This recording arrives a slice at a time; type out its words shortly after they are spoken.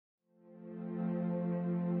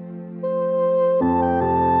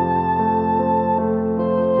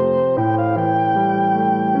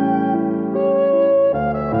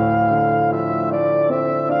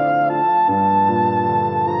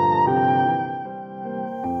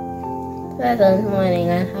Pleasant morning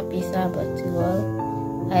and happy Sabbath to all.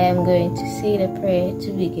 I am going to say the prayer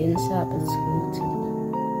to begin Sabbath school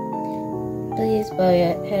today. Please bow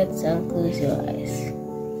your heads and close your eyes.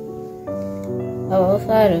 Our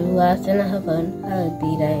Father who art in heaven, hallowed be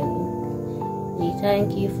thy name. We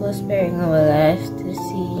thank you for sparing our lives to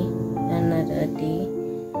see another day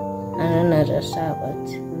and another Sabbath.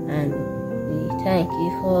 And we thank you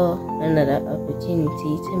for another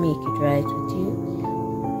opportunity to make it right with you.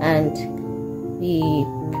 And we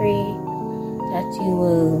pray that you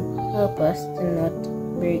will help us to not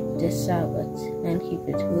break the Sabbath and keep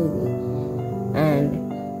it holy. And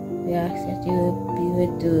we ask that you will be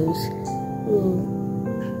with those who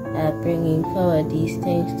are bringing forward these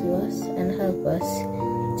things to us and help us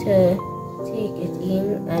to take it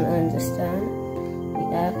in and understand. We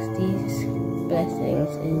ask these blessings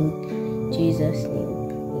in Jesus' name.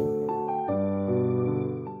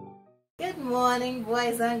 Good morning,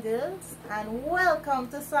 boys and girls, and welcome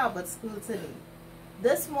to Sabbath School today.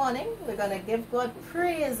 This morning, we're going to give God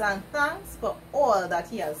praise and thanks for all that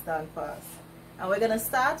He has done for us. And we're going to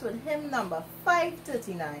start with hymn number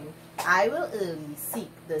 539, I Will Early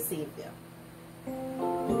Seek the Savior.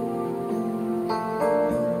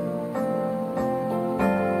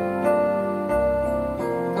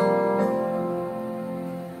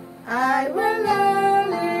 I will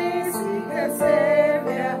early seek the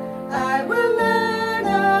Savior. I will learn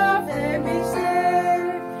of Him each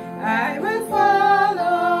day. I will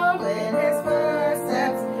follow in His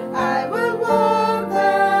footsteps. I will walk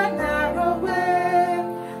the narrow way.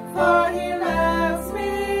 For He loves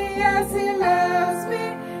me, yes, He loves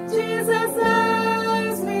me. Jesus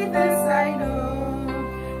loves me, this I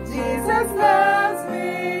know. Jesus loves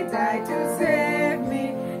me, died to save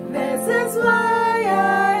me. This is why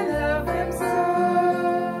I love Him so.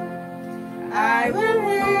 I will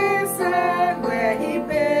hasten where He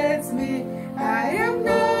bids me. I am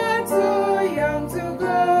not too young to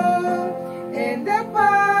go in the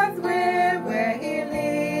pathway where He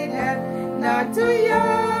leadeth. Not too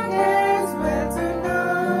young His will to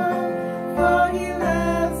know. For He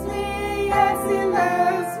loves me, yes, He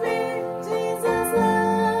loves me. Jesus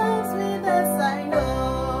loves me, this I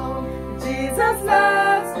know. Jesus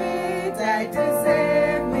loves me, died to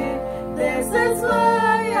save me. This is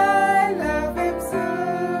why I love Him so.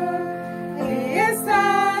 He is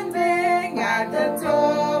standing at the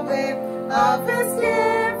doorway of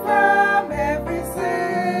escape from every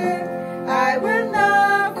sin. I will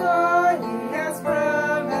not, for He has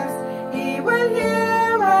promised He will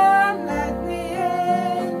hear and let me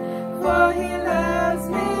in. For He loves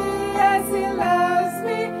me, yes, He loves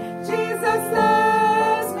me. Jesus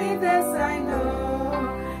loves me, this I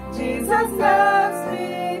know. Jesus loves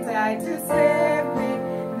me, died to save me.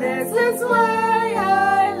 This is why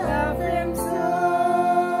I love Him so.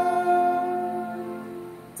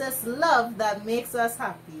 Just love that makes us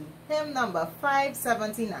happy. Hymn number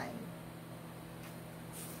 579.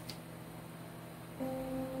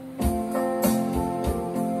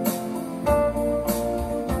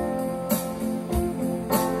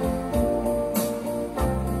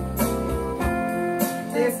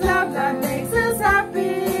 This love that makes us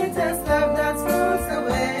happy, this love that smooths the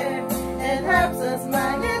way. It helps us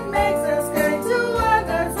mind, it makes us kind to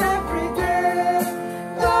others every day.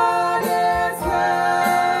 God is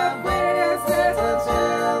love with His little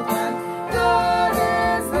children. God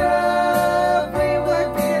is love, we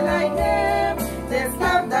would be like Him. This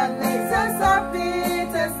love that makes us happy,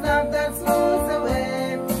 this love that smooths the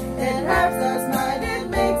way. It helps us mind, it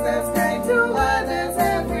makes us kind to others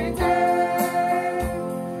every day.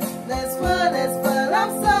 This world is full of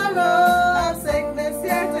sorrow, of sickness,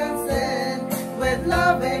 yet and sin. With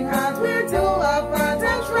loving hearts we do our part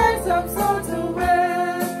and try some soul to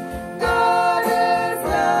win. God is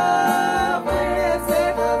love with His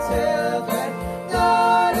little children.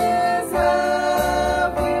 God is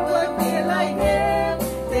love, we would be like Him.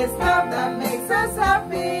 This love that makes us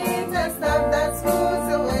happy, this love that smooths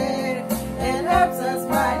the way. It helps us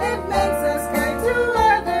find, it makes us kind to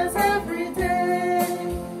others every day.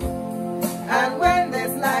 And when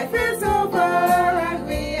this life is over and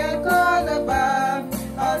we are called above,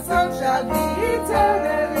 our song shall be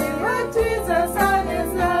eternally with Jesus and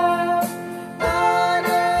His love. God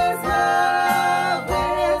is love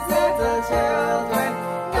with His little children.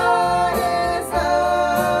 God is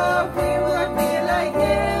love, we would be like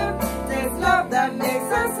Him. This love that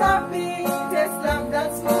makes us happy, this love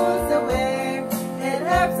that smooths the way. It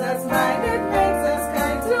helps us mind, it makes us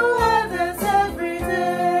kind to others every day.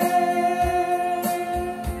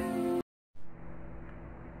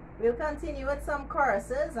 We'll continue with some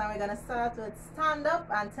choruses, and we're going to start with Stand Up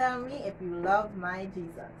and Tell Me If You Love My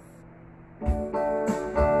Jesus. Stand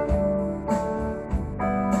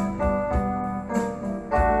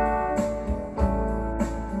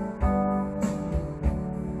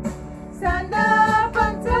up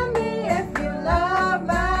and tell me if you love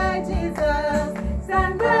my Jesus.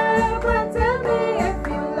 Stand up and tell me if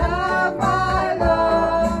you love my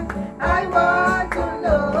Lord. I want to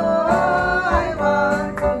know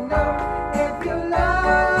if you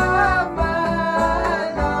love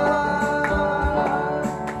my Lord.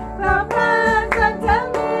 Clap hands and tell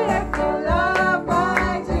me if you love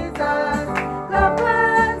my Jesus. Clap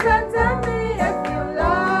hands and tell me if you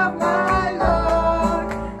love my Lord.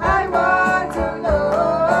 I want to know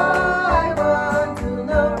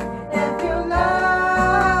if you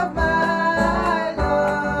love my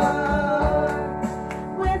Lord.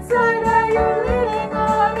 Which side are you leaning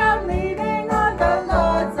on? I'm leaning on the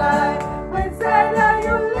Lord's side. Which side are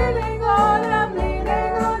you leaning on? I'm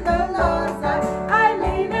leaning on the Lord's side. I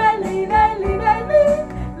lean,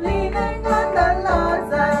 leaning on the Lord's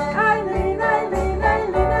side. I lean,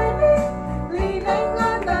 leaning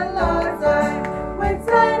on the Lord's side. Which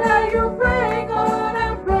side are you praying on?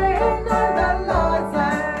 I'm praying on the Lord's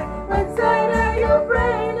side. Which side are you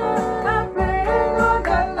praying on? I'm praying on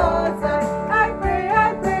the Lord's side. I pray,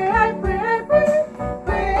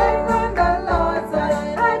 praying on the Lord's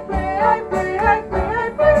side. I pray,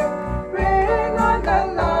 praying on the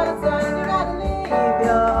Lord's side. You gotta leave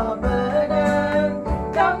your burden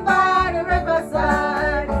down by the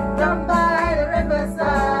riverside, down by the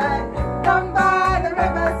riverside, down by the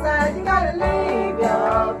riverside. You gotta leave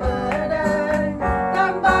your burden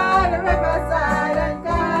down by the riverside and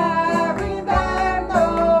carry them no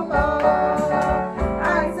more.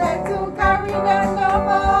 I said to carry them no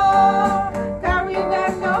more, carry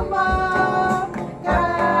them no more,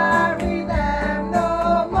 carry them no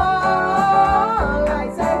more. I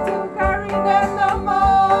said to carry them no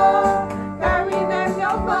more, carry them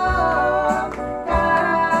no more,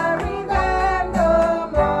 carry them no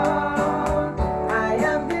more. I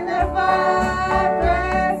am delivered,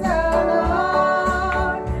 praise the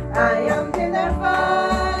Lord. I am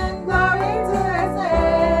delivered, glory to His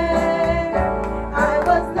name. I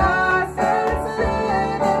was lost in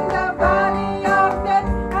sin in the valley of death.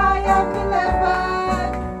 I am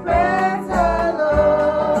delivered, praise the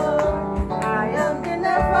Lord. I am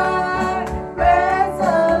delivered, praise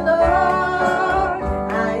the Lord.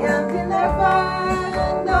 I am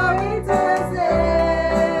delivered, glory to His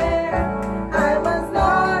name. I was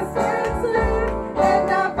lost in sin in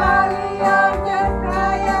the valley of death.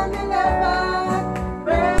 I am delivered,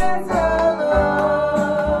 praise the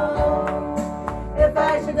Lord. If I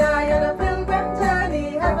should die on a pilgrim journey,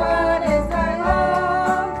 heaven is my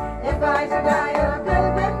home. If I should die on a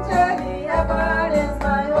pilgrim journey, heaven is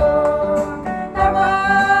my home.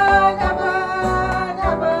 Heaven, heaven,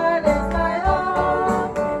 heaven is my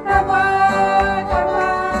home. Heaven,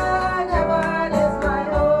 heaven, heaven is my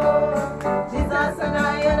home. Jesus and I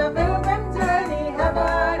on a pilgrim journey,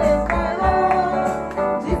 heaven is my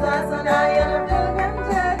home. Jesus and I on a pilgrim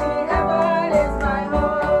journey, heaven is my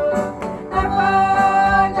home.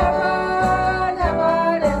 Heaven, heaven,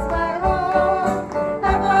 heaven is my home.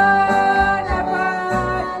 Heaven,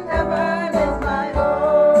 heaven, heaven is my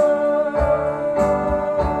home.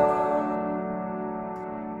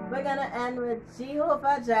 We're gonna end with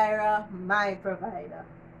Jehovah Jireh, my provider.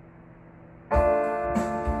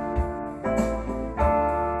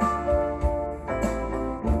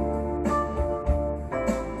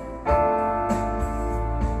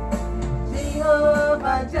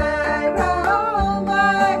 Jehovah Jireh, oh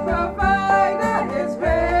my provider, His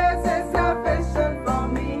grace is sufficient for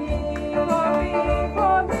me.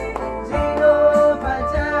 Jehovah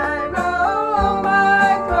Jireh, oh my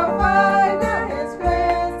provider, His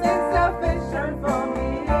grace is sufficient for me.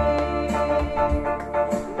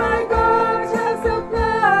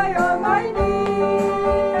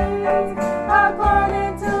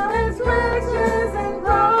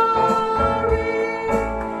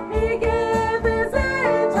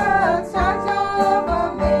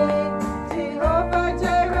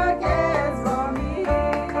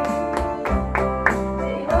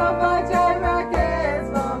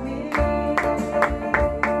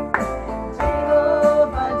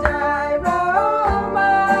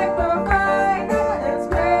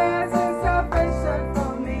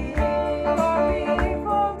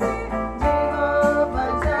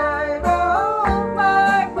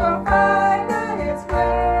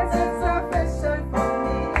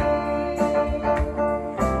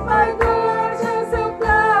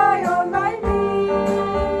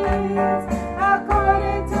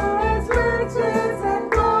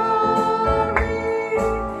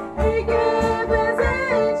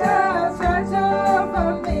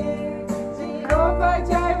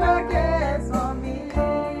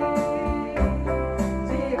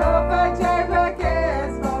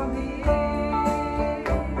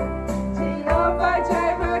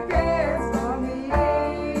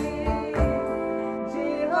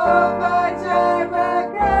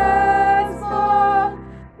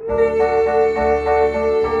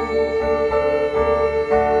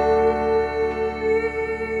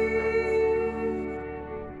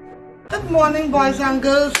 Good morning, boys and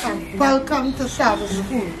girls, and welcome to Sabbath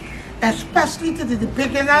School, especially to the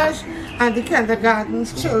beginners and the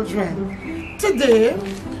kindergarten's children. Today,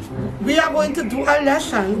 we are going to do a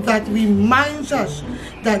lesson that reminds us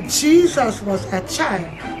that Jesus was a child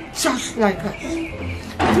just like us.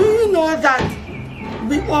 Do you know that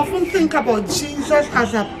we often think about Jesus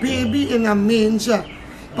as a baby in a manger,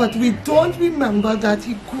 but we don't remember that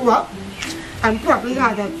he grew up and probably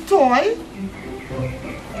had a toy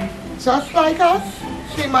just like us.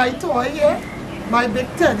 See my toy here, my big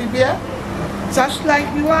teddy bear, just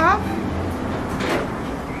like you have.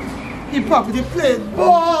 He probably played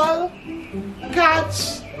ball,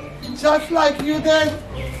 catch, just like you did,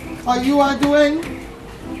 or you are doing.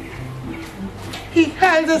 He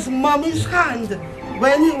held his mommy's hand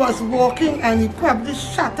when he was walking, and he probably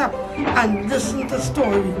sat up and listened to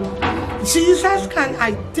story. Jesus can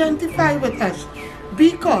identify with us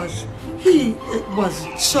because he was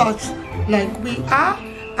just like we are,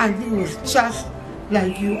 and he was just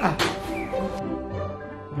like you are.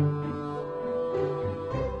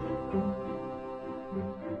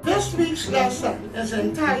 This week's lesson is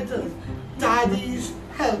entitled Daddy's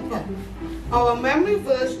Helper. Our memory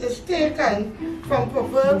verse is taken from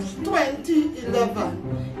Proverbs 20:11.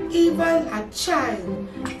 Even a child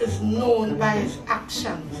is known by his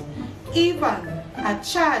actions. Even a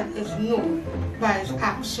child is known by his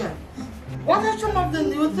actions. What are some of the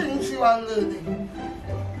new things you are learning?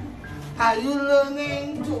 Are you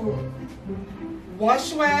learning to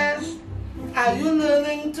wash wares? Are you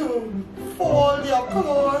learning to fold your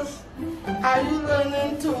clothes? Are you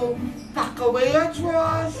learning to pack away your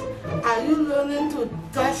drawers? Are you learning to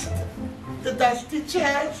dust the dusty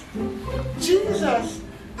chairs? Jesus,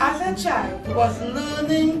 as a child, was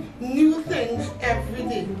learning new things every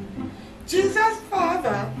day. Jesus'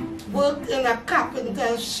 father worked in a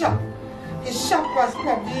carpenter's shop. His shop was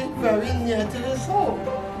probably very near to his home.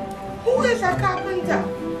 Who is a carpenter?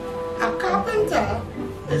 A carpenter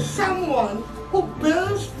is someone who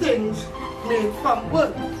builds things made from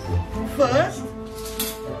wood. First,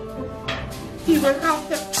 he will have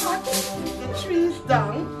to cut the trees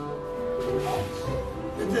down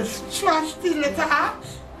with this trusty little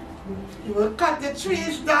axe. He will cut the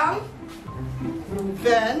trees down.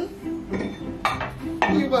 Then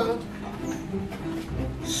he will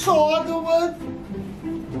saw the wood,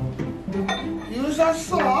 use a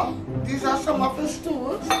saw, these are some of his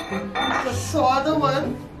tools, to saw the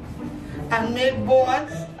wood and make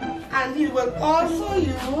boards, and he will also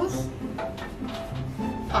use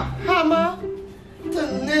a hammer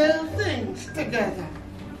to nail things together.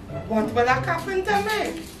 What will a carpenter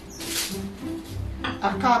make?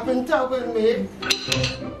 A carpenter will make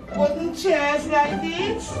wooden chairs like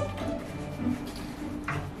these.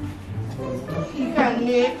 He can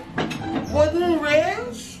make wooden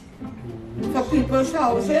rails for people's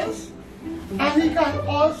houses, and he can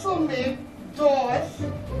also make doors.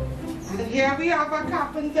 And here we have a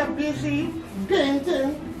carpenter busy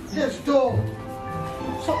painting his door.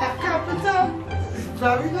 So a carpenter is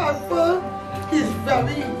very helpful, he's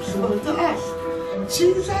very useful to us.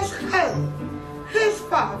 Jesus helped his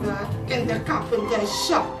father in the carpenter's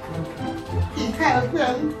shop. He helped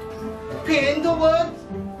him paint the wood,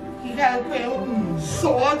 he helped him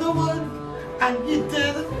saw the wood, and he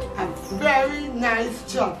did a very nice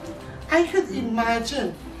job. I could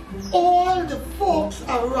imagine all the folks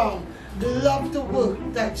around loved the work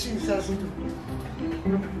that Jesus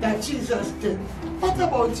did. What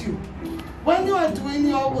about you? When you are doing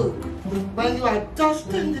your work, when you are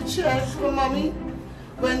dusting the chairs for mommy,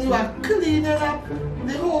 when you are cleaning up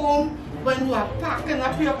the home, when you are packing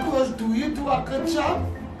up your clothes, do you do a good job?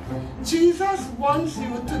 Jesus wants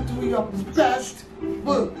you to do your best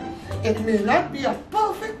work. It may not be a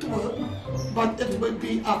perfect work, but it will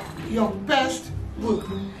be your best work.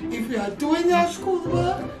 If you are doing your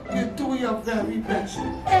schoolwork, you do your very best.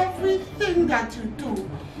 Everything that you do,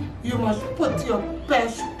 you must put your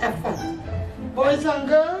best effort. Boys and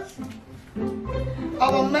girls,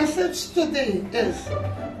 our message today is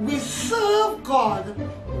we serve God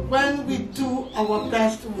when we do our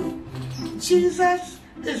best work. Jesus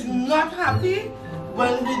is not happy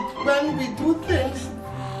when we do things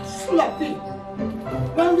sloppy.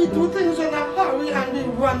 When we do things in a hurry and we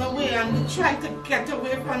run away and we try to get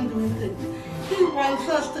away from doing things. He wants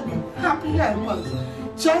us to be happy helpers,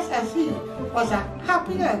 just as he was a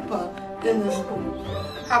happy helper in his home.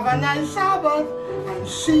 Have a nice Sabbath and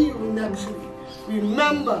see you next week.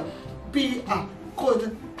 Remember, be a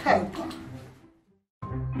good helper.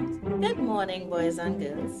 Good morning, boys and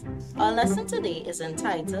girls. Our lesson today is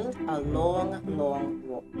entitled A Long, Long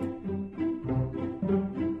Walk.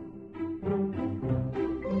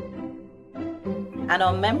 And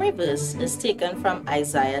our memory verse is taken from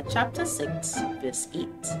Isaiah chapter 6, verse 8.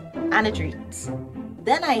 And it reads,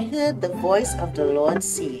 "Then I heard the voice of the Lord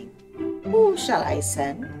saying, Who shall I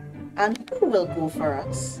send? And who will go for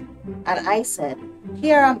us? And I said,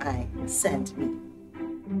 Here am I, send me."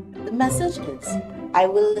 The message is, I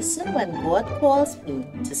will listen when God calls me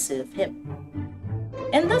to serve him.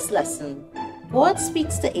 In this lesson, God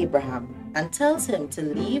speaks to Abraham and tells him to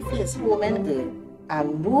leave his home in Ur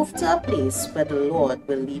and move to a place where the Lord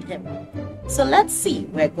will lead him. So let's see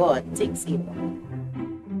where God takes Abraham.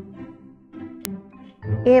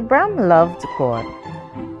 Abram loved God.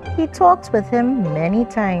 He talked with him many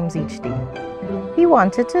times each day. He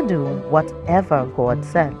wanted to do whatever God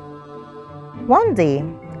said. One day,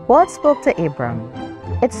 God spoke to Abram.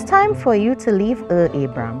 "It's time for you to leave Ur,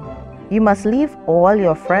 Abram. You must leave all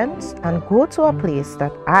your friends and go to a place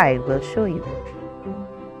that I will show you."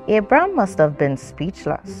 Abram must have been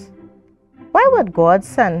speechless. Why would God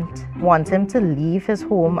want him to leave his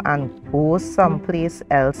home and go someplace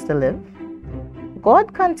else to live?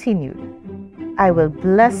 God continued, "I will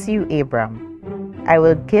bless you, Abram. I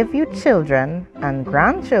will give you children and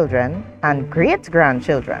grandchildren and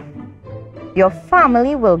great-grandchildren. Your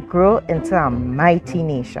family will grow into a mighty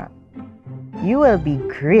nation. You will be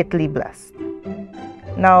greatly blessed."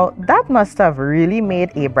 Now, that must have really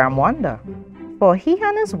made Abram wonder, for he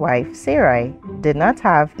and his wife Sarai did not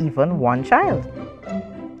have even one child.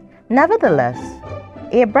 Nevertheless,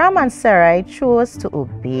 Abram and Sarai chose to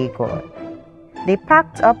obey God. They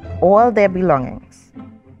packed up all their belongings.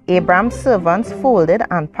 Abram's servants folded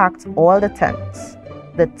and packed all the tents.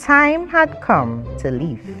 The time had come to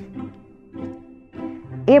leave.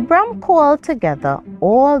 Abram called together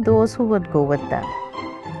all those who would go with them.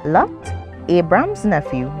 Lot, Abram's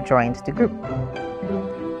nephew, joined the group.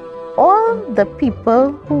 All the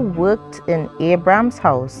people who worked in Abram's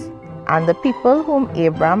house and the people whom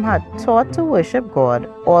Abram had taught to worship God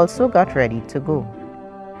also got ready to go.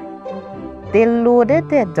 They loaded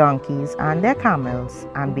their donkeys and their camels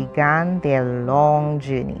and began their long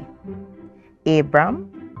journey. Abram,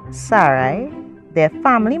 Sarai, their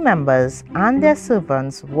family members, and their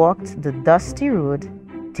servants walked the dusty road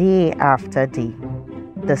day after day.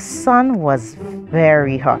 The sun was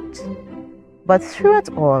very hot, but through it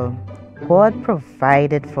all, God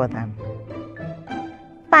provided for them.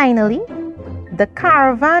 Finally, the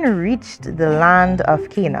caravan reached the land of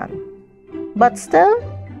Canaan. But still,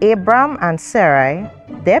 Abram and Sarai,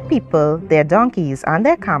 their people, their donkeys, and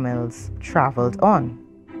their camels traveled on.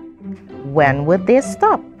 When would they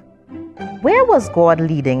stop? Where was God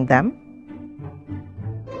leading them?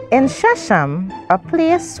 In Shechem, a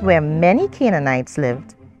place where many Canaanites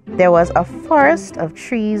lived, there was a forest of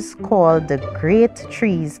trees called the Great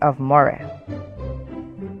Trees of Moreh.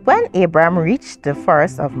 When Abram reached the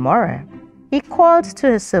forest of Moreh, he called to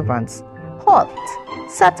his servants, "Halt!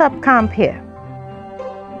 Set up camp here."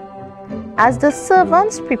 As the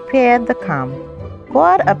servants prepared the camp,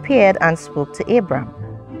 God appeared and spoke to Abram.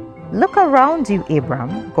 "Look around you,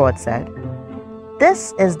 Abram," God said.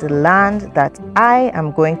 "This is the land that I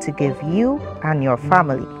am going to give you and your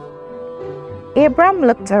family." Abram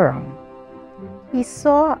looked around. He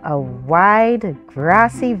saw a wide,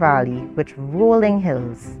 grassy valley with rolling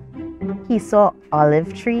hills. He saw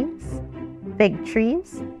olive trees, fig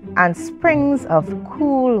trees, and springs of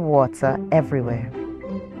cool water everywhere.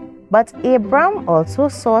 But Abram also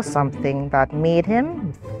saw something that made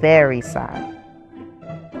him very sad.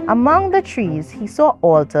 Among the trees, he saw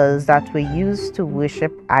altars that were used to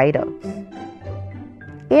worship idols.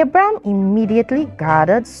 Abram immediately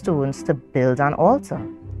gathered stones to build an altar.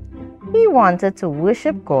 He wanted to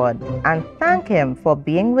worship God and thank Him for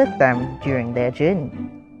being with them during their journey.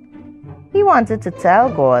 He wanted to tell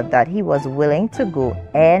God that he was willing to go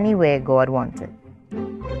anywhere God wanted.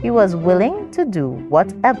 He was willing to do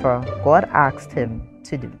whatever God asked him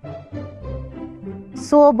to do.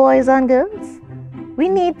 So, boys and girls, we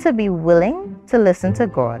need to be willing to listen to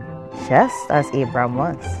God, just as Abram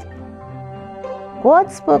was.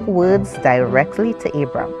 God spoke words directly to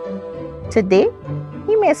Abram. Today,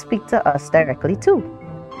 He may speak to us directly too,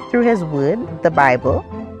 through His Word, the Bible,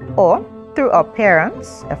 or through our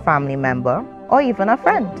parents, a family member, or even a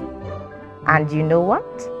friend. And you know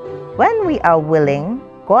what? When we are willing,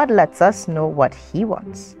 God lets us know what He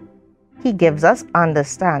wants. He gives us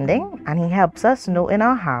understanding, and He helps us know in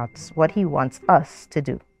our hearts what He wants us to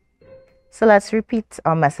do. So let's repeat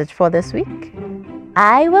our message for this week.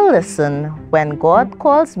 I will listen when God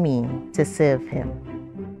calls me to serve Him.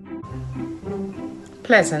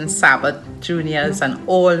 Pleasant Sabbath, juniors and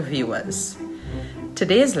all viewers.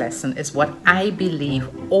 Today's lesson is what I believe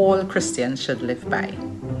all Christians should live by.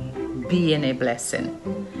 being a blessing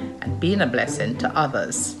and being a blessing to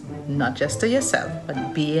others, not just to yourself,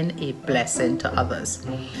 but being a blessing to others.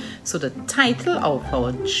 So the title of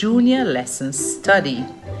our junior lesson study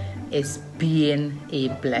is Being a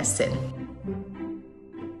Blessing.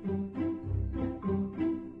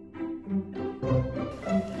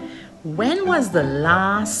 When was the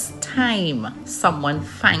last time someone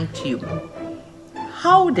thanked you?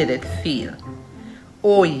 How did it feel?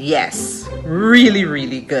 Oh yes, really,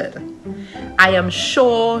 really good. I am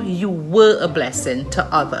sure you were a blessing to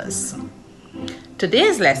others.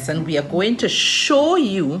 Today's lesson, we are going to show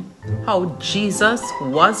you how Jesus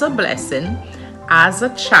was a blessing as a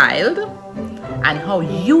child and how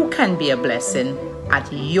you can be a blessing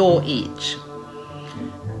at your age.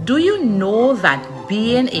 Do you know that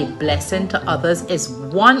being a blessing to others is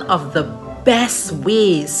one of the best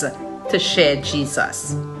ways to share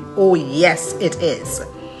Jesus? Oh yes, it is.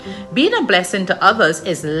 Being a blessing to others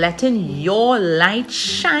is letting your light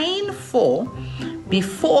shine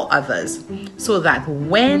before others, so that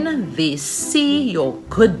when they see your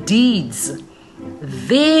good deeds,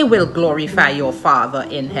 they will glorify your Father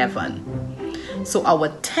in heaven. So our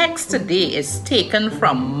text today is taken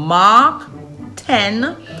from Mark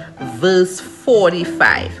 10 verse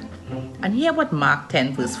 45. And hear what Mark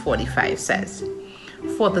 10 verse 45 says.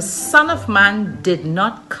 For the Son of Man did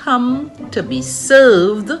not come to be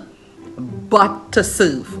served, but to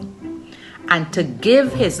serve, and to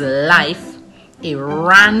give his life a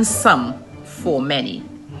ransom for many.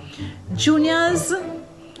 Juniors,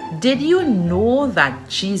 did you know that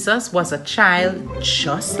Jesus was a child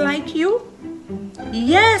just like you?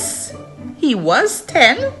 Yes, he was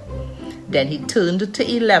 10, then he turned to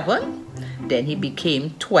 11, then he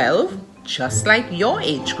became 12, just like your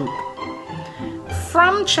age group.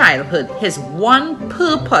 From childhood, his one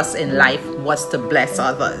purpose in life was to bless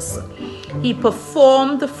others. He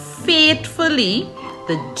performed faithfully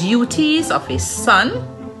the duties of a son,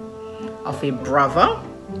 of a brother,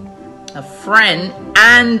 a friend,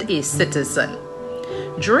 and a citizen.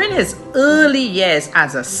 During his early years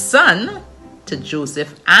as a son to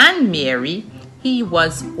Joseph and Mary, he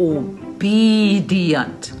was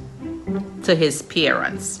obedient to his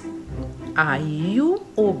parents. Are you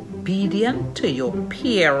obedient to your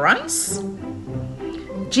parents?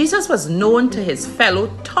 Jesus was known to his fellow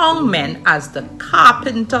townsmen as the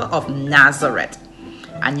carpenter of Nazareth.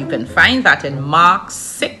 And you can find that in Mark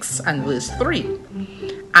 6 and verse 3.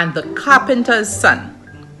 And the carpenter's son,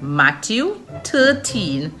 Matthew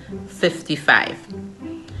 13:55.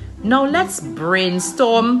 Now let's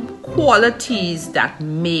brainstorm qualities that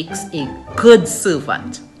makes a good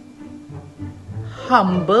servant.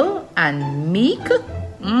 Humble and meek.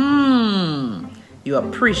 You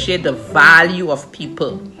appreciate the value of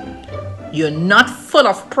people. You're not full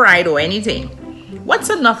of pride or anything. What's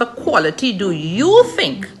another quality do you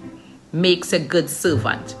think makes a good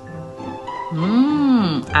servant?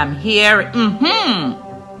 I'm hearing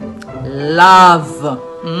love.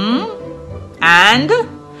 And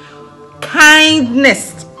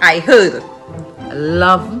kindness. I heard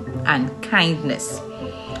love and kindness.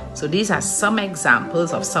 So these are some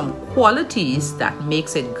examples of some qualities that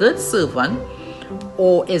makes a good servant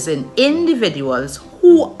or is in individuals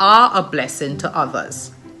who are a blessing to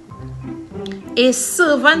others. A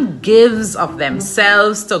servant gives of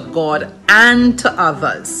themselves to God and to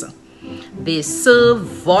others. They serve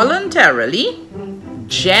voluntarily,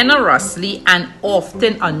 generously, and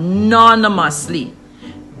often anonymously.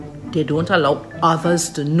 They don't allow others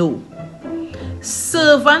to know.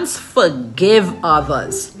 Servants forgive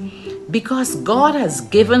others because God has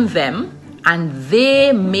given them, and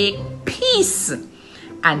they make peace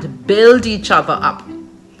and build each other up.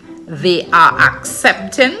 They are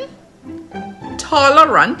accepting,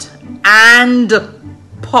 tolerant, and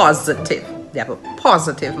positive. They have a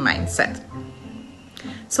positive mindset.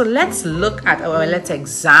 So let's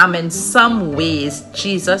examine some ways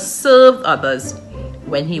Jesus served others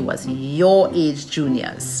when he was your age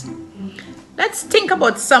juniors. Let's think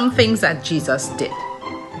about some things that Jesus did.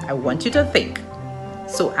 I want you to think.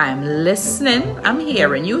 So I'm listening, I'm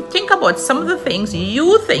hearing you. Think about some of the things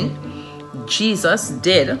you think Jesus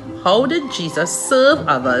did. How did Jesus serve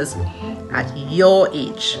others at your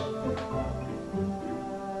age?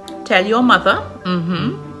 Tell your mother.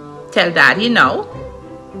 Tell daddy now.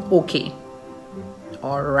 Okay.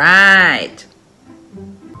 All right.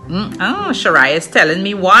 Shariah is telling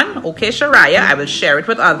me one. Okay, Shariah, I will share it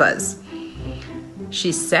with others.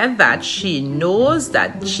 She said that she knows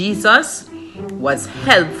that Jesus was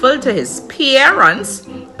helpful to his parents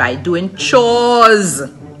by doing chores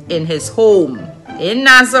in his home in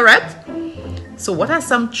Nazareth, So what are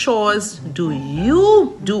some chores do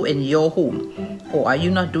you do in your home? Or are you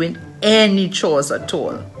not doing any chores at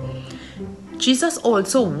all? Jesus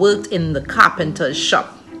also worked in the carpenter's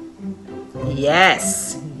shop.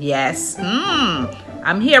 Yes.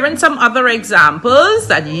 I'm hearing some other examples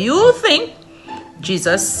that you think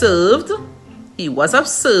Jesus served. He was of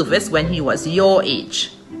service when he was your age.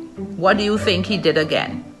 What do you think he did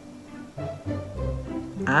again?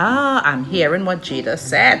 I'm hearing what Jada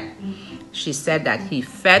said. She said that he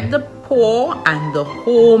fed the poor and the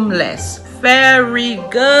homeless. Very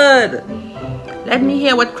good. Let me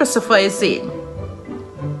hear what Christopher is saying.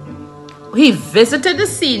 He visited the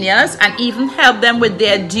seniors and even helped them with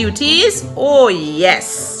their duties. Oh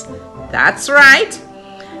yes, that's right.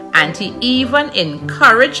 And he even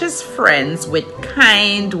encouraged his friends with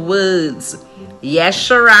kind words. Yes,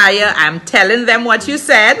 Shariah, I'm telling them what you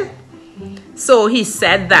said. So he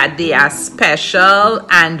said that they are special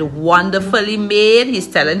and wonderfully made. He's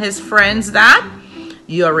telling his friends that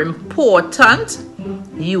you're important.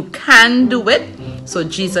 You can do it. So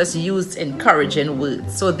Jesus used encouraging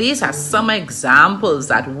words. So these are some examples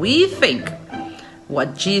that we think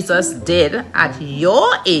what Jesus did at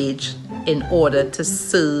your age in order to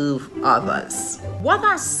serve others. What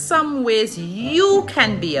are some ways you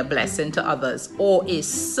can be a blessing to others or a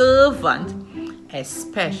servant,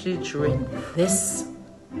 especially during this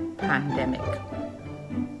pandemic?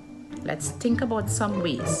 Let's think about some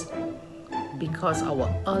ways, because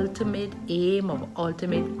our ultimate aim, our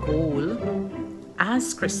ultimate goal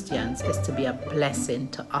as Christians is to be a blessing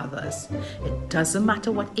to others. It doesn't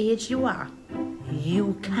matter what age you are,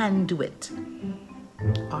 you can do it.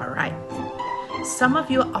 All right. Some of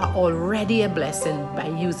you are already a blessing by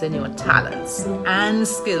using your talents and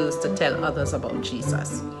skills to tell others about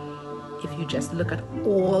Jesus. If you just look at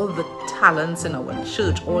all the talents in our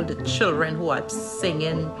church, all the children who are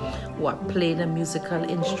singing, who are playing a musical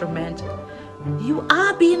instrument, you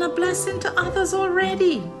are being a blessing to others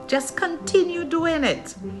already. Just continue doing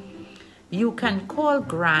it. You can call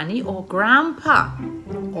granny or grandpa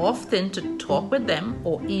often to talk with them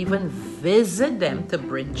or even visit them to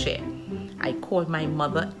bring cheer. I call my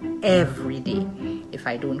mother every day. If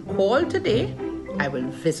I don't call today, I will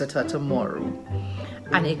visit her tomorrow.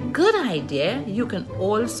 And a good idea, you can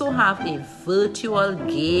also have a virtual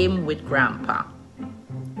game with grandpa.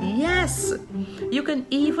 Yes, you can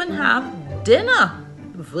even have dinner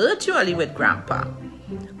virtually with grandpa.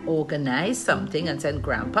 Organize something and say,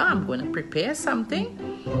 Grandpa, I'm going to prepare something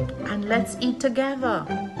and let's eat together.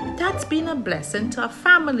 That's been a blessing to a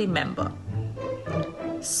family member.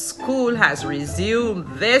 School has resumed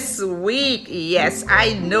this week. Yes,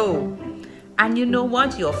 I know. And you know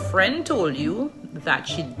what? Your friend told you that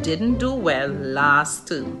she didn't do well last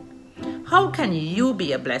term. How can you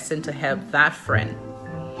be a blessing to help that friend?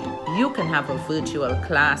 You can have a virtual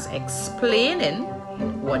class explaining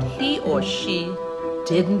what he or she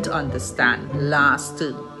didn't understand last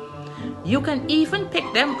term. You can even pick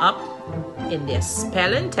them up in their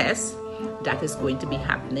spelling test that is going to be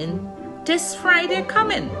happening this Friday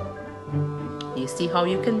coming. You see how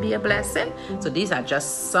you can be a blessing? So these are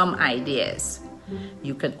just some ideas.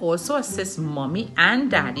 You can also assist mommy and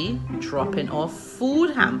daddy dropping off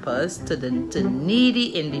food hampers to needy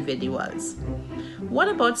individuals. What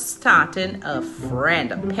about starting a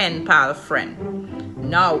friend, a pen pal friend?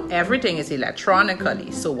 Now everything is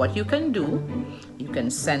electronically, so what you can do, you can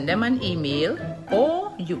send them an email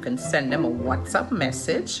or you can send them a WhatsApp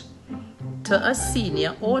message to a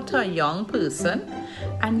senior or to a young person,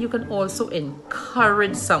 and you can also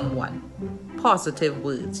encourage someone. Positive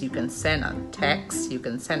words. You can send a text, you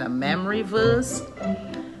can send a memory verse,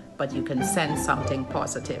 but you can send something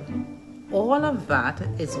positive. All of that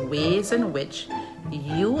is ways in which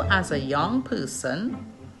you as a young person,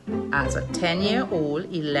 as a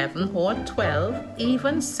 10-year-old, 11 or 12,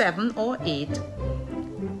 even 7 or 8,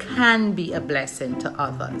 can be a blessing to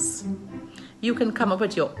others. You can come up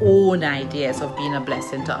with your own ideas of being a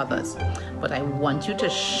blessing to others, but I want you to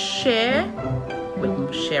share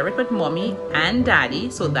it with mommy and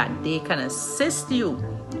daddy so that they can assist you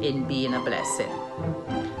in being a blessing.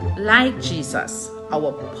 Like Jesus,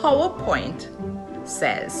 our PowerPoint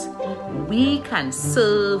says we can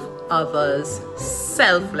serve others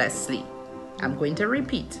selflessly. I'm going to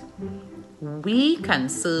repeat. We can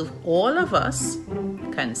serve, all of us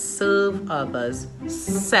can serve others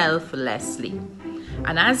selflessly.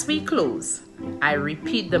 And as we close, I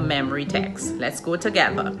repeat the memory text. Let's go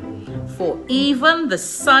together. For even the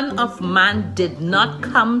Son of Man did not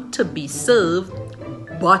come to be served,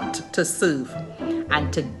 but to serve,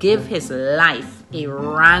 and to give his life a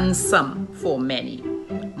ransom for many.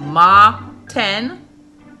 Mark 10,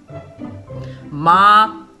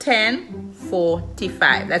 Mark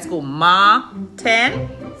 10:45. Let's go. Mark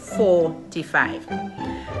 10:45.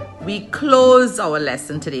 We close our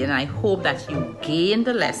lesson today, and I hope that you gain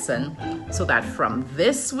the lesson so that from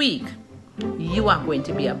this week, you are going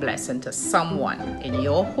to be a blessing to someone in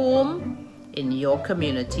your home, in your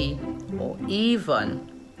community, or even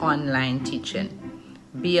online teaching.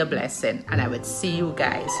 Be a blessing, and I would see you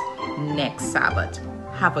guys next Sabbath.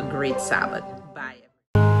 Have a great Sabbath. Bye.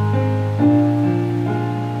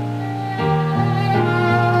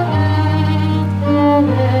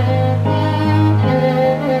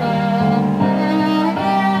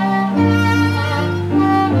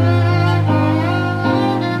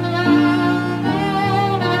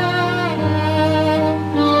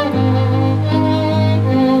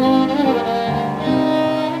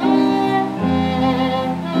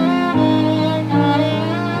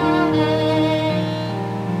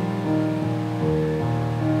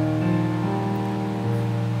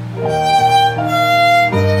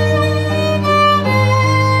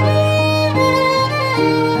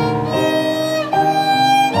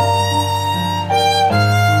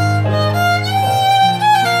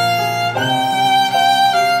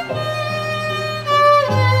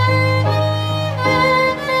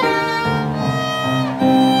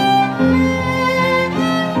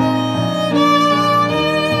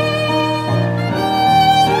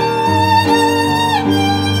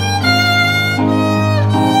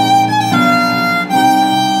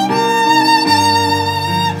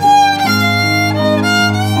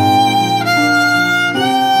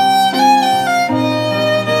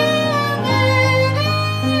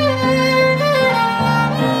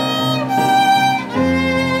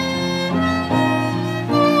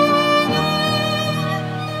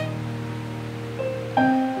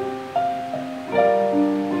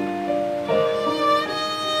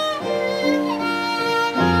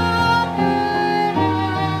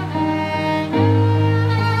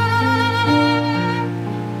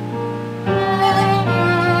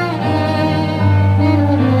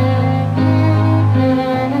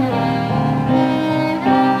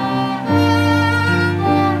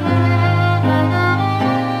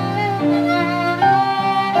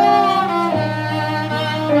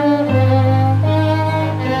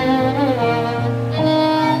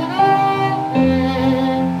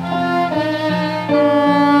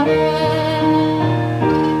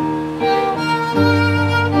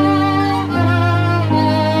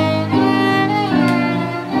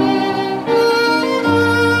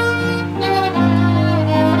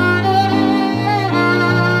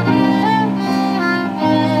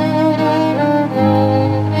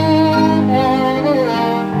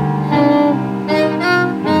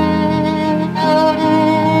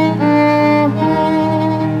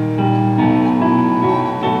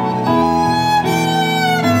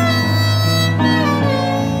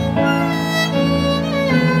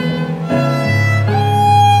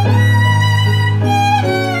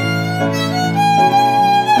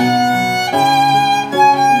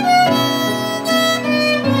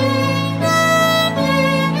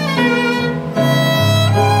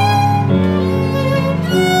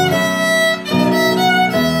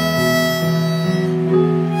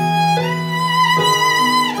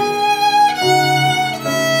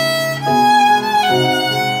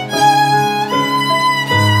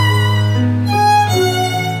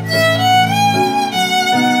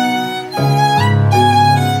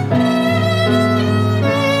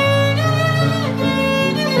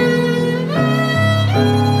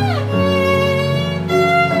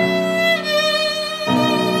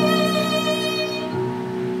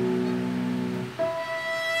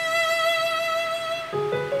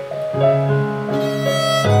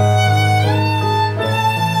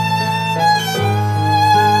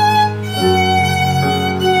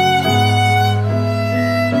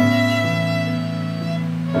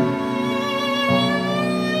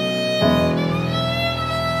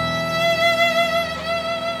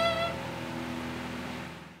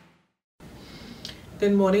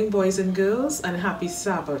 Good morning, boys and girls, and happy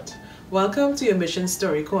Sabbath. Welcome to your Mission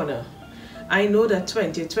Story Corner. I know that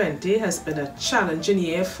 2020 has been a challenging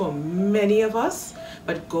year for many of us,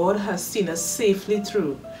 but God has seen us safely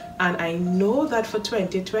through. And I know that for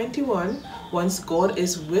 2021, once God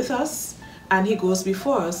is with us and He goes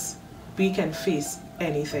before us, we can face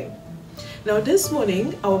anything. Now this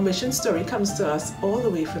morning, our mission story comes to us all the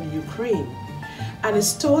way from Ukraine. And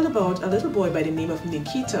it's told about a little boy by the name of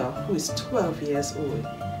Nikita, who is 12 years old.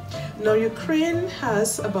 Now Ukraine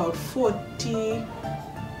has about 40+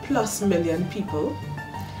 million people.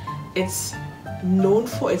 It's known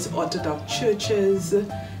for its Orthodox churches,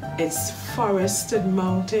 its forested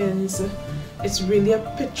mountains, It's really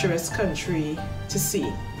a picturesque country to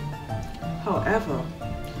see. However,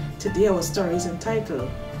 today our story is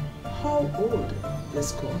entitled, How Old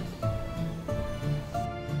is God?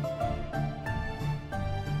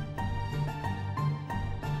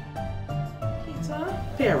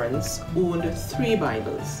 Nikita's parents owned 3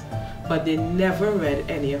 Bibles, but they never read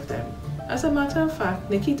any of them. As a matter of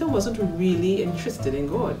fact, Nikita wasn't really interested in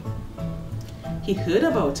God. He heard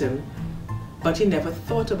about him, but he never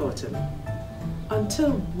thought about him.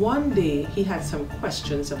 Until one day he had some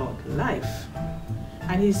questions about life.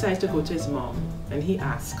 And he decided to go to his mom and he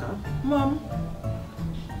asked her, Mom,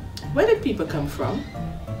 where did people come from?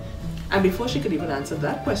 And before she could even answer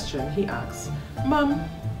that question, he asked, Mom,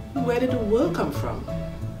 where did the world come from?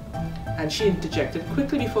 And she interjected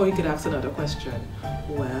quickly before he could ask another question.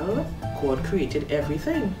 Well, God created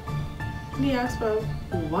everything. And he asked, well,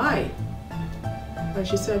 why? And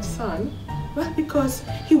she said, son, well, because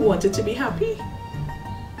he wanted to be happy.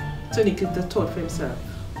 So Nikita thought for himself,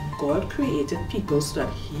 God created people so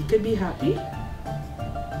that he could be happy?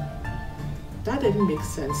 That didn't make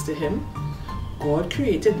sense to him. God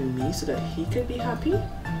created me so that he could be happy?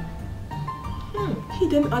 He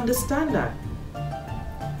didn't understand that.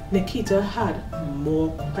 Nikita had more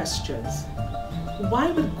questions. Why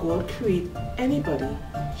would God create anybody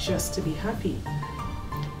just to be happy?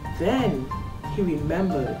 Then he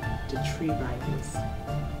remembered the 3 Bibles.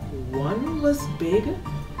 One was big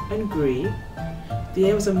and gray.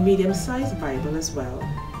 There was a medium-sized Bible as well.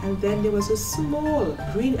 And then there was a small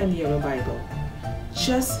green and yellow Bible,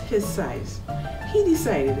 just his size. He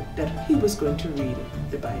decided that he was going to read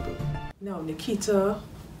the Bible. Now Nikita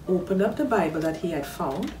opened up the Bible that he had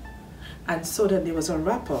found and saw that there was a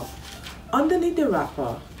wrapper. Underneath the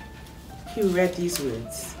wrapper, he read these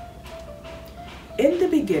words. In the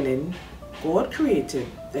beginning, God created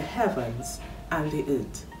the heavens and the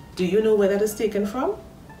earth. Do you know where that is taken from?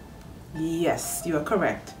 Yes, you are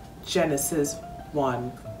correct. Genesis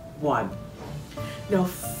 1:1. Now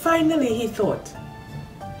finally he thought,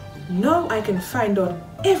 now I can find out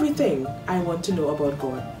everything I want to know about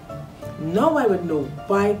God. Now I would know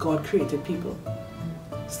why God created people.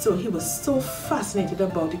 So he was so fascinated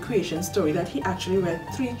about the creation story that he actually read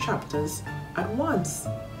 3 chapters at once.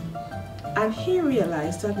 And he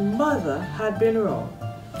realized that Mother had been wrong.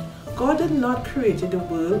 God did not create the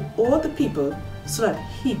world or the people so that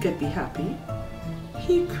he could be happy.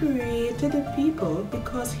 He created the people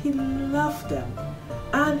because he loved them.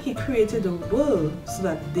 And he created the world so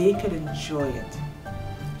that they could enjoy it.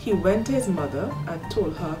 He went to his mother and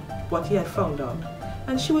told her what he had found out.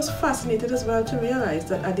 And she was fascinated as well to realize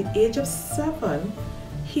that at the age of 7,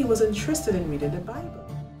 he was interested in reading the Bible.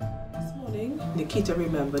 This morning, Nikita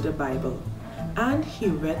remembered the Bible, and he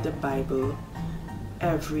read the Bible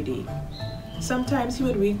every day. Sometimes he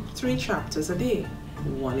would read 3 chapters a day,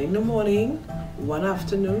 1 in the morning, 1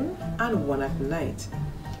 afternoon, and 1 at night.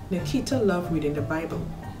 Nikita loved reading the Bible,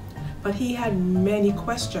 but he had many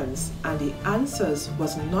questions, and the answers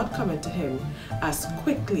was not coming to him as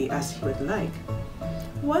quickly as he would like.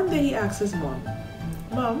 One day he asked his mom,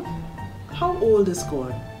 Mom, how old is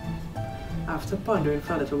God? After pondering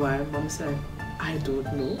for a little while, Mom said, I don't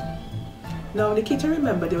know. Now Nikita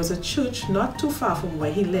remembered there was a church not too far from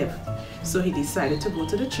where he lived, so he decided to go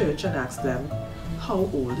to the church and ask them, how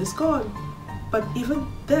old is God? But even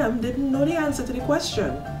them didn't know the answer to the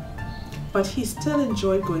question. But he still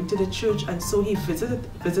enjoyed going to the church, and so he visited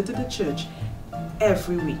the church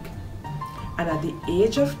every week. And at the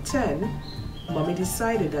age of 10, Mommy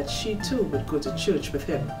decided that she too would go to church with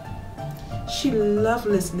him. She loved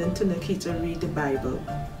listening to Nikita read the Bible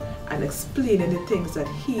and explaining the things that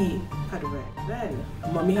he had read. Then,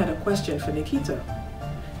 Mommy had a question for Nikita.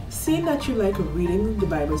 Seeing that you like reading the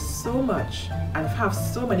Bible so much and have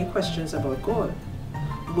so many questions about God,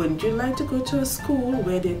 wouldn't you like to go to a school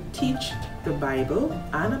where they teach the Bible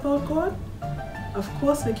and about God? Of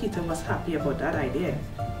course, Nikita was happy about that idea,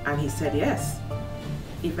 and he said yes.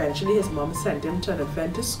 Eventually, his mom sent him to an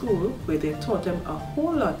Adventist school where they taught him a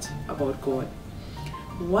whole lot about God.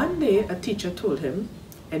 One day, a teacher told him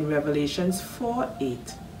in Revelations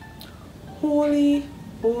 4:8, Holy,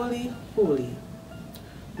 holy, holy,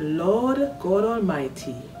 Lord God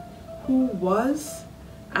Almighty, who was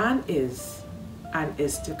and is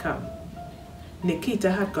to come.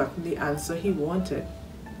 Nikita had gotten the answer he wanted.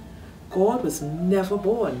 God was never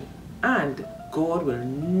born, and God will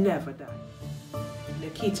never die.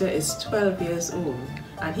 Nikita is 12 years old,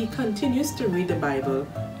 and he continues to read the Bible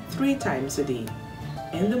 3 times a day,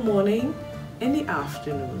 in the morning, in the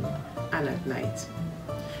afternoon, and at night.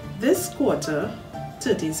 This quarter,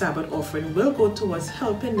 13th Sabbath offering will go towards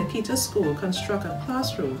helping Nikita's school construct a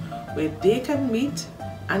classroom where they can meet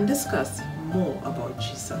and discuss more about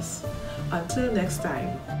Jesus. Until next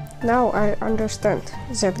time. Now I understand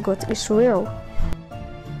that God is real.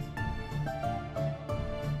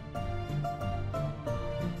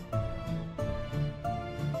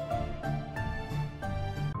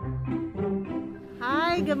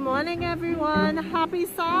 Hi, good morning everyone. Happy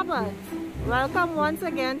Sabbath. Welcome once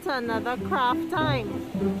again to another craft time.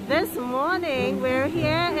 This morning we're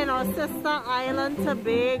here in our sister island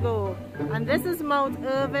Tobago, and this is Mount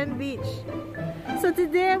Irving Beach. So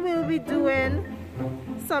today we'll be doing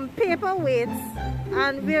some paper weights,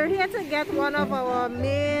 and we're here to get one of our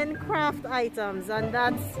main craft items, and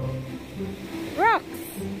that's rocks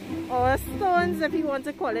or stones, if you want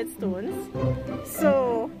to call it stones.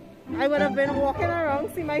 So I would have been walking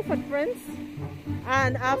around, see my footprints,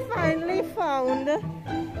 and I finally found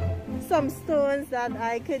some stones that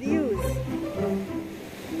I could use.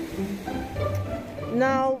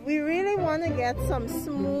 Now we really want to get some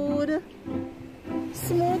smooth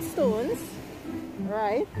stones,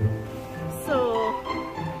 right? So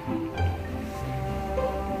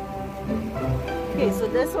okay, so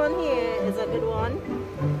this one here is a good one,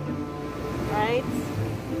 right?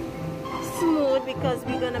 Smooth, because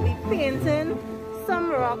we're gonna be painting some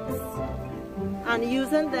rocks and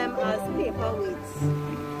using them as paperweights.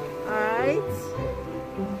 Alright,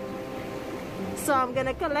 so I'm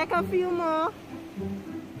gonna collect a few more.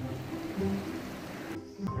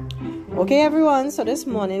 Okay everyone, so this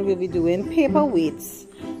morning we'll be doing paperweights,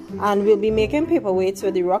 and we'll be making paperweights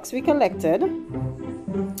with the rocks we collected.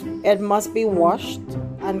 It must be washed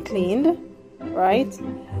and cleaned, right?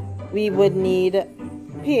 We would need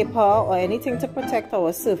paper or anything to protect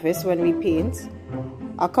our surface when we paint,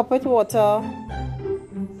 a cup with water,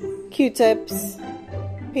 Q-tips,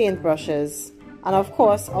 paint brushes, and of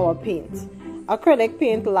course our paint. Acrylic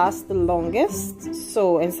paint lasts the longest,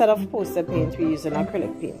 so instead of poster paint we're using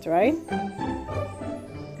acrylic paint, right?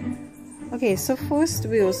 Okay, so first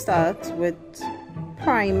we will start with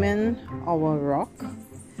priming our rock.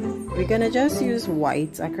 We're gonna just use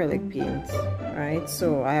white acrylic paint, right?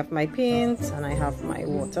 So I have my paint and I have my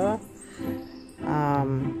water.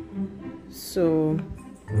 So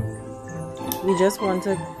we just want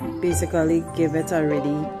to basically give it a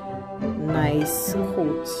really nice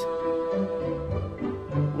coat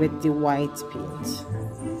with the white paint.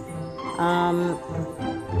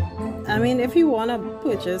 I mean, if you want to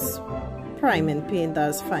purchase priming paint,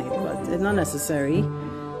 that's fine, but it's not necessary.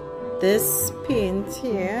 This paint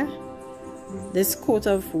here, this coat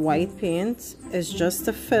of white paint, is just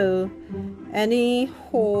to fill any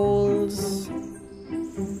holes,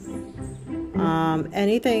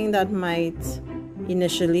 anything that might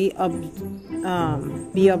initially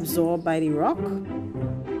be absorbed by the rock,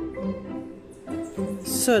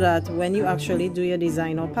 so that when you actually do your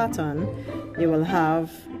design or pattern, you will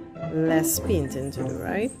have less painting to do,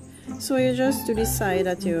 right? So you just do the side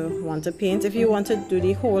that you want to paint. If you want to do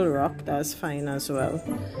the whole rock, that's fine as well.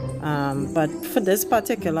 But for this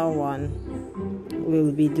particular one,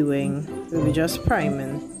 we'll be just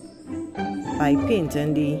priming by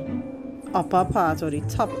painting the upper part or the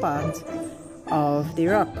top part of the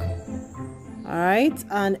rock. Alright,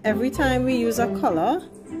 and every time we use a color,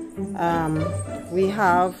 we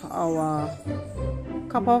have our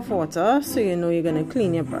cup of water, so you know you're going to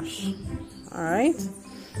clean your brush. Alright,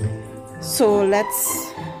 so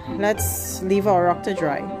let's leave our rock to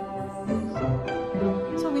dry.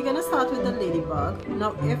 So we're going to start with the ladybug.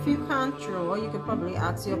 Now if you can't draw, you could probably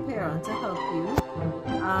ask your parent to help you.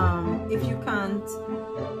 If you can't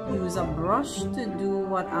use a brush to do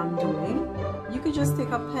what I'm doing, you could just take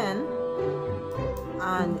a pen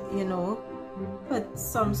and, you know, put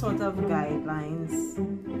some sort of guidelines,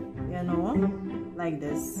 you know, like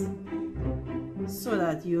this, so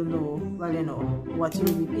that you know, well, you know what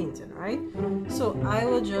you'll be painting, right? So I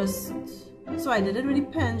will just, so I did it with the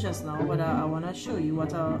pen just now, but I want to show you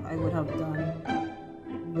what I would have done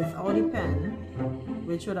without the pen,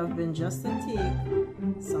 which would have been just to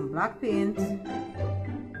take some black paint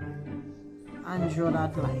and draw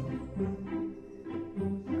that line.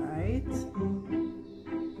 Alright,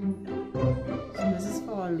 so this is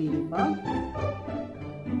for our ladybug.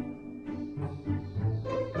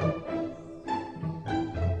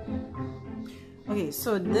 Okay,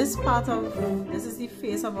 so this part of this is the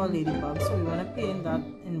face of our ladybug, so we want to paint that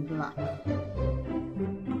in black.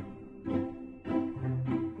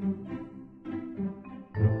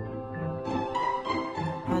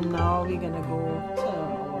 And now we're gonna go to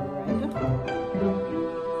our red.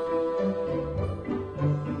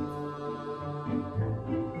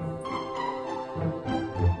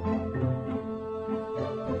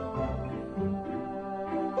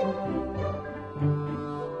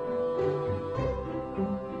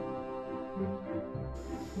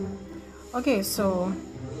 Okay, so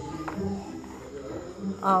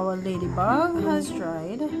our ladybug has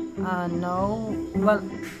dried, and now, well,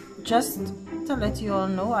 just to let you all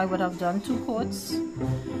know, I would have done 2 coats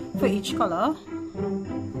for each color.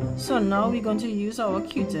 So now we're going to use our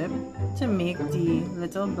Q-tip to make the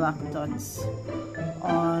little black dots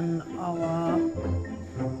on our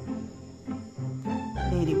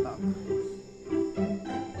ladybug.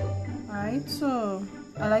 Alright, so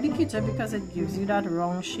I like the Q-tip because it gives you that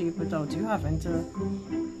round shape without you having to,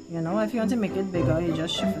 you know, if you want to make it bigger, you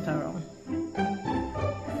just shift it around.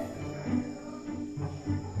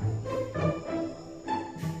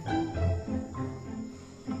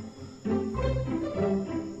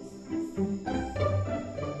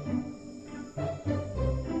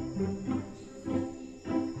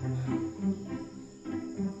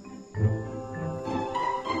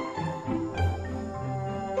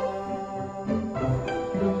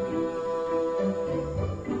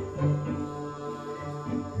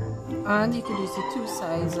 And you could use the 2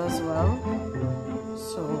 sides as well.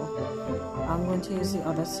 So I'm going to use the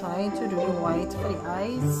other side to do the white for the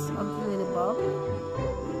eyes of the ladybug.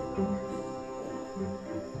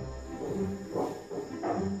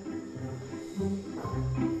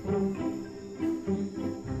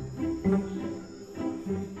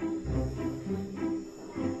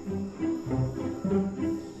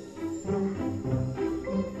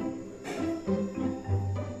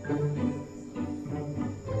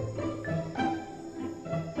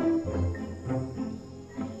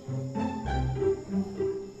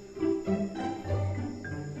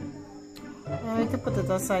 To put it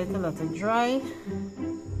aside to let it dry.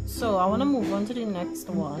 So I want to move on to the next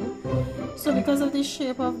one. So because of the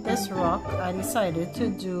shape of this rock, I decided to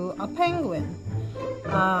do a penguin.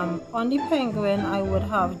 On the penguin, I would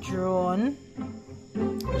have drawn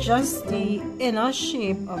just the inner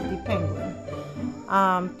shape of the penguin.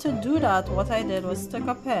 To do that, what I did was take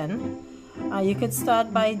a pen. You could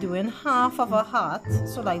start by doing half of a heart,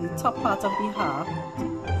 so like the top part of the heart,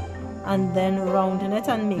 and then rounding it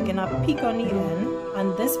and making a peak on the end,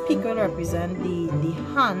 and this peak will represent the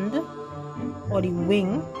hand or the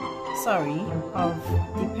wing, sorry, of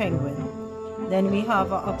the penguin. Then we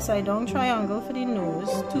have an upside down triangle for the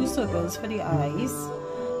nose, 2 circles for the eyes,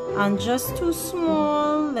 and just 2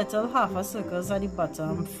 small little half a circles at the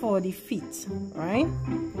bottom for the feet, right?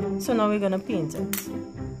 So now we're gonna paint it.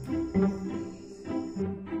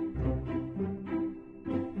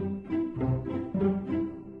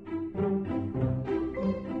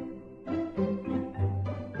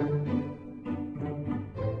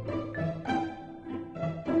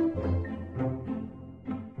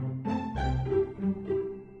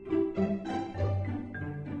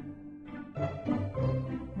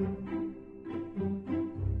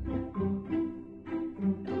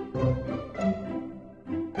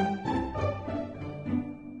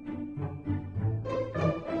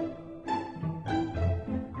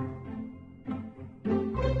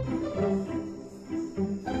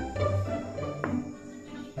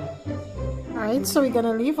 Alright, so we're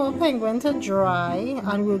gonna leave our penguin to dry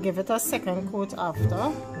and we'll give it a second coat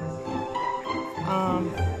after.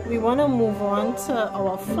 We want to move on to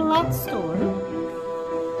our flat stone.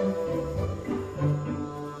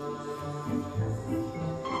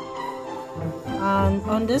 And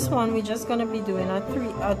on this one, we're just gonna be doing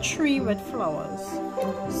a tree with flowers.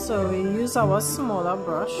 So we use our smaller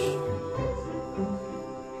brush.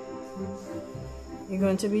 You're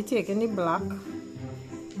going to be taking the black,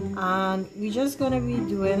 and we're just going to be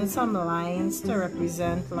doing some lines to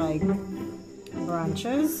represent like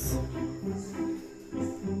branches.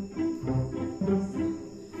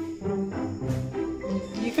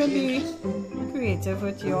 You can be creative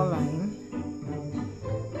with your line.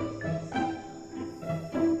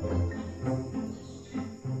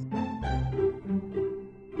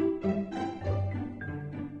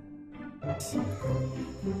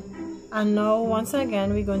 And now once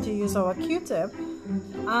again we're going to use our Q-tip,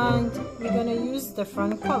 and we're going to use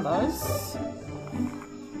different colors.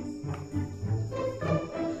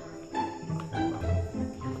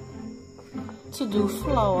 To do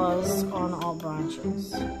flowers on our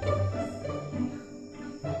branches.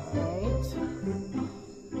 Alright,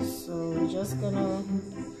 so we're just gonna do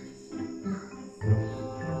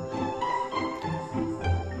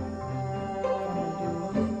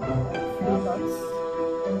 4 dots.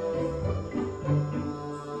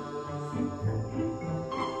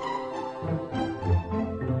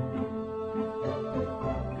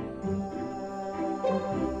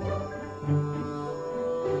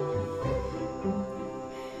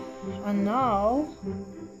 And now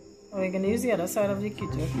we're we're going to use the other side of the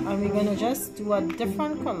Q-tip, and we're going to just do a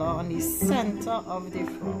different color on the center of the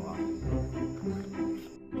flower.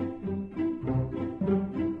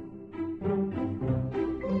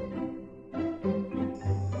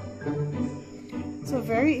 So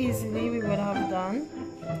very easily we would have done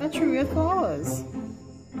a tree with flowers.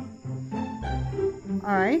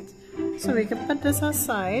 Alright, so we can put this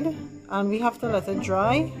aside and we have to let it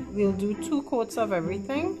dry. We'll do 2 coats of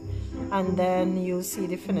everything and then you'll see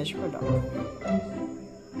the finished product.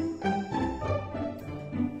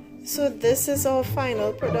 So this is our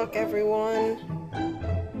final product, everyone.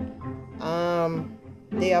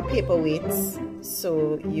 They are paperweights,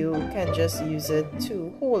 so you can just use it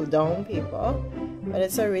to hold down paper, but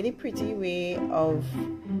it's a really pretty way of,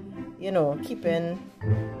 you know, keeping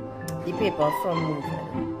the paper from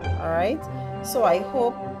moving. Alright, so I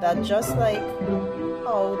hope that just like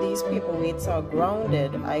how these paperweights are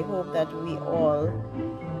grounded, I hope that we all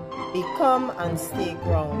become and stay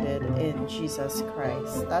grounded in Jesus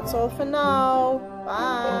Christ. That's all for now.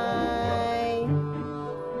 Bye.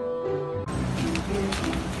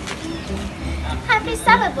 Happy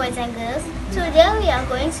Sabbath, boys and girls. Today we are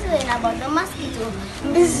going to learn about the mosquito.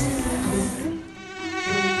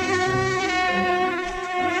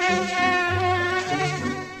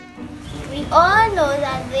 We all know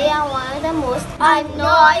that they are one of the most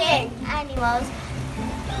annoying animals.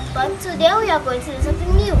 But today we are going to do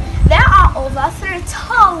something new. There are over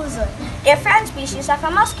 3,000 different species of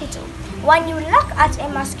a mosquito. When you look at a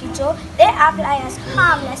mosquito, they apply as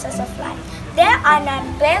harmless as a fly. They are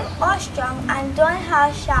not big or strong and don't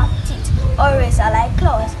have sharp teeth or razor-like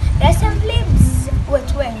claws. They're simply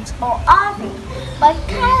with wings or army. But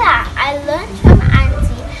Kayla, I learned from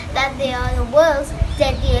Auntie that they are the world's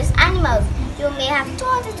deadliest animals. You may have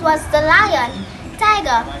thought it was the lion,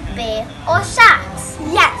 tiger, bear, or sharks.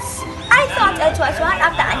 Yes, I thought it was one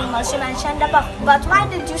of the animals you mentioned above. But why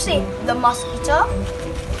did you say the mosquito?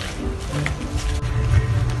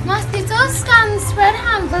 Mosquitoes can spread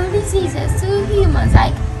harmful diseases to humans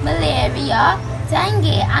like malaria,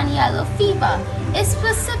 dengue, and yellow fever. A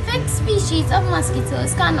specific species of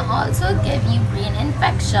mosquitoes can also give you brain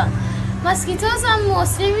infection. Mosquitoes are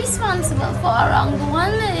mostly responsible for around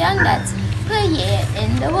 1 million deaths per year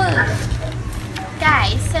in the world.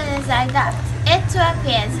 Guys, soon as I got, it too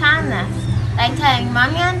appears harmless, like telling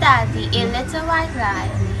mommy and daddy a little white lie,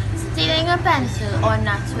 stealing a pencil, or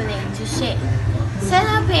not willing to share. Sin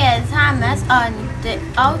appears harmless on the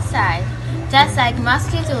outside, just like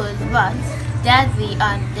mosquitoes, but deadly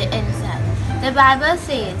on the inside. The Bible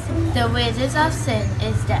says the wages of sin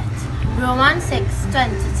is death. Romans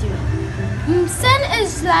 6:22. Sin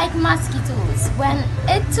is like mosquitoes when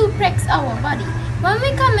it too pricks our body. When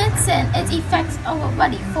we commit sin, it affects our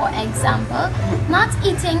body. For example, not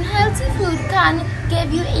eating healthy food can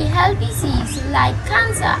give you a health disease like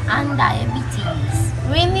cancer and diabetes.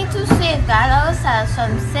 We need to safeguard ourselves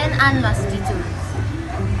from sin and mosquitoes.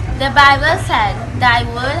 The Bible said, "Thy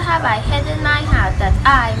word have I hid in my heart that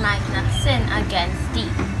I might not sin against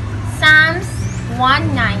thee." Psalms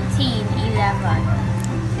 119:11.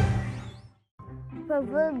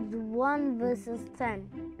 Proverbs 1 verses 10.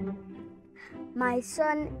 My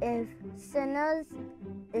son, if sinners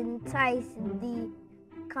entice thee,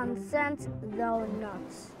 consent thou not.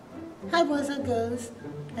 Hi boys and girls,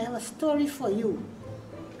 I have a story for you.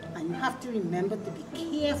 And you have to remember to be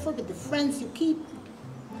careful with the friends you keep.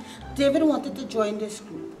 David wanted to join this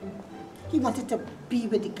group. He wanted to be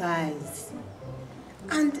with the guys.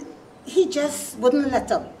 And he just wouldn't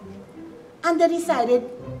let up. And they decided,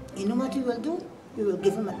 you know what we will do? We will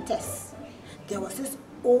give him a test. There was this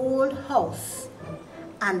old house,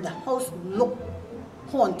 and the house looked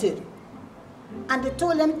haunted. And they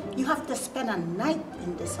told him, you have to spend a night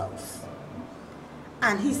in this house.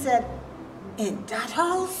 And he said, in that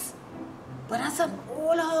house? But that's an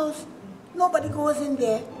old house. Nobody goes in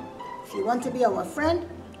there. If you want to be our friend,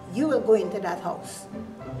 you will go into that house.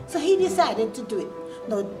 So he decided to do it.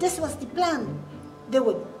 Now this was the plan.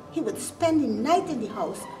 He would spend the night in the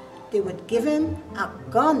house. They would give him a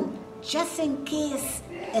gun just in case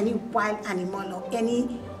any wild animal or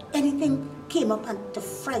anything came up and to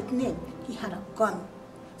frighten him. He had a gun.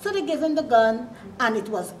 So they gave him the gun, and it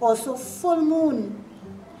was also full moon.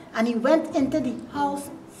 And he went into the house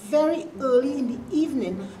very early in the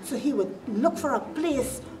evening, so he would look for a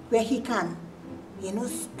place where he can,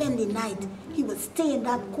 spend the night. He would stay in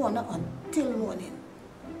that corner until morning.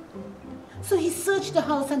 So he searched the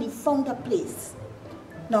house and he found a place.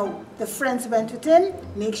 Now, the friends went with him,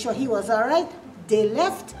 make sure he was all right. They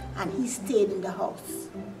left and he stayed in the house.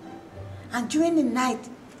 And during the night,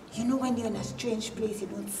 when you're in a strange place, you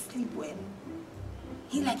don't sleep well.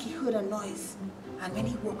 he heard a noise. And when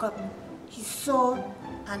he woke up, he saw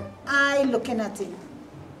an eye looking at him.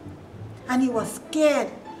 And he was scared.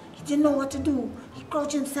 He didn't know what to do. He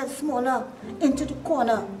crouched himself smaller into the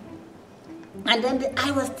corner. And then the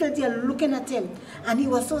eye was still there looking at him. And he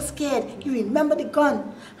was so scared. He remembered the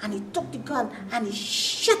gun. And he took the gun and he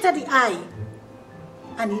shot at the eye.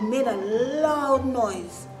 And he made a loud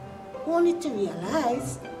noise. Only to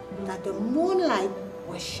realize that the moonlight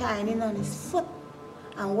was shining on his foot.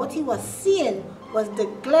 And what he was seeing was the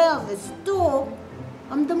glare of his toe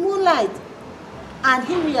on the moonlight. And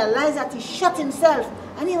he realized that he shot himself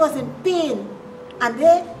and he was in pain. And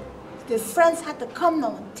the friends had to come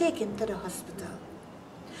now and take him to the hospital.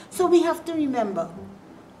 So we have to remember,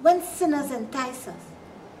 when sinners entice us,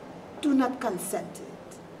 do not consent to it.